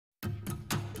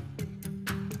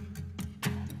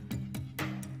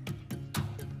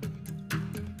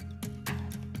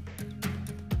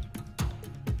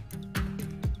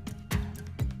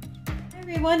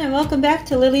Everyone, and welcome back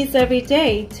to Lily's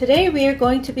Everyday. Today we are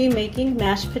going to be making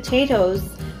mashed potatoes,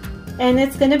 and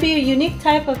it's going to be a unique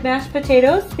type of mashed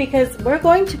potatoes because we're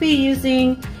going to be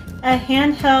using a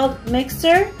handheld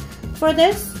mixer for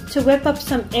this to whip up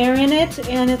some air in it,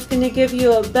 and it's going to give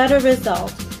you a better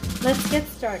result. Let's get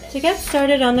started. To get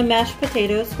started on the mashed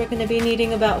potatoes, we're going to be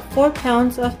needing about 4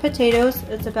 pounds of potatoes.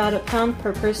 It's about 1 pound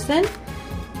per person.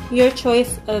 Your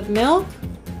choice of milk,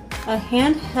 a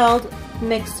handheld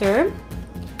mixer,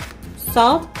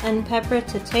 salt and pepper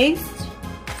to taste,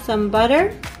 some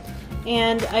butter,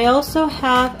 and I also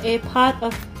have a pot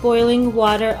of boiling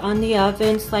water on the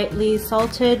oven, slightly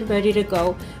salted, ready to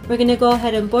go. We're going to go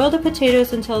ahead and boil the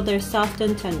potatoes until they're soft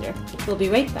and tender. We'll be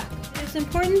right back. It's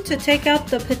important to take out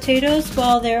the potatoes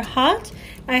while they're hot.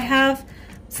 I have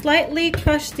slightly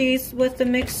crushed these with the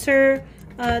mixer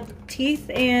teeth,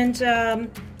 and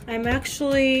I'm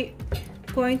actually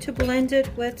going to blend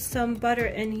it with some butter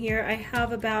in here. I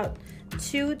have about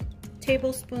 2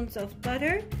 tablespoons of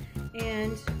butter,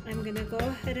 and I'm going to go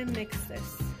ahead and mix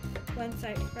this once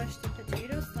I crush the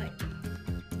potatoes slightly.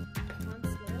 On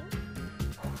slow.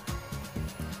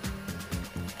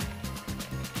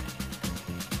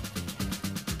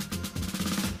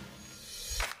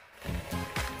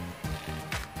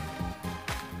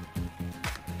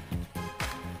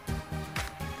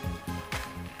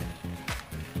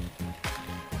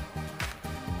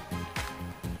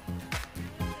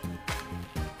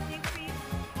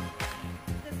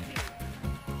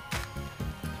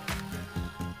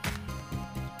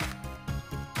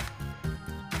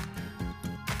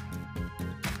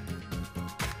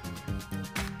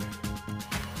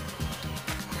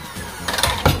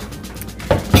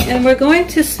 And we're going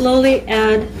to slowly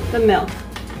add the milk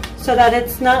so that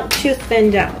it's not too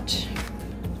thinned out.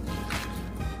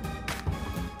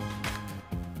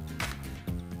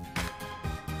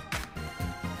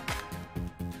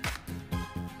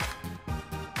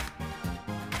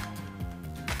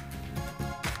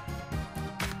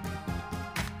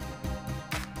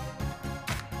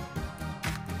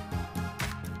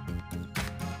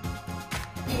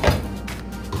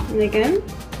 And again.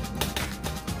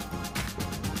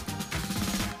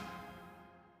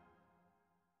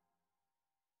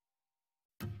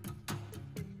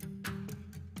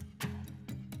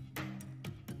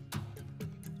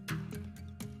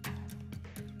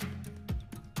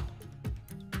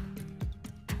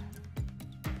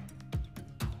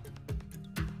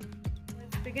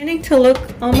 Beginning to look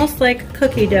almost like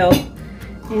cookie dough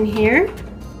in here,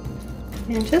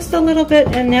 and just a little bit.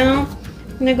 And now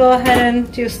I'm going to go ahead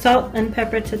and do salt and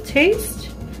pepper to taste,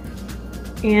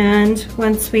 and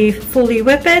once we fully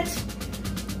whip it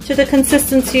to the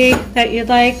consistency that you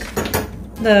like,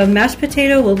 the mashed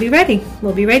potato will be ready.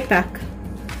 We'll be right back.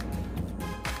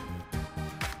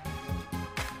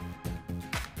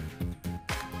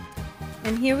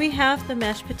 And here we have the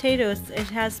mashed potatoes. It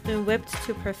has been whipped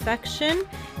to perfection,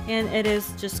 and it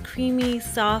is just creamy,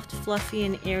 soft, fluffy,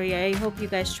 and airy. I hope you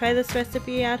guys try this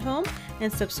recipe at home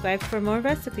and subscribe for more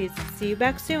recipes. See you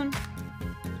back soon.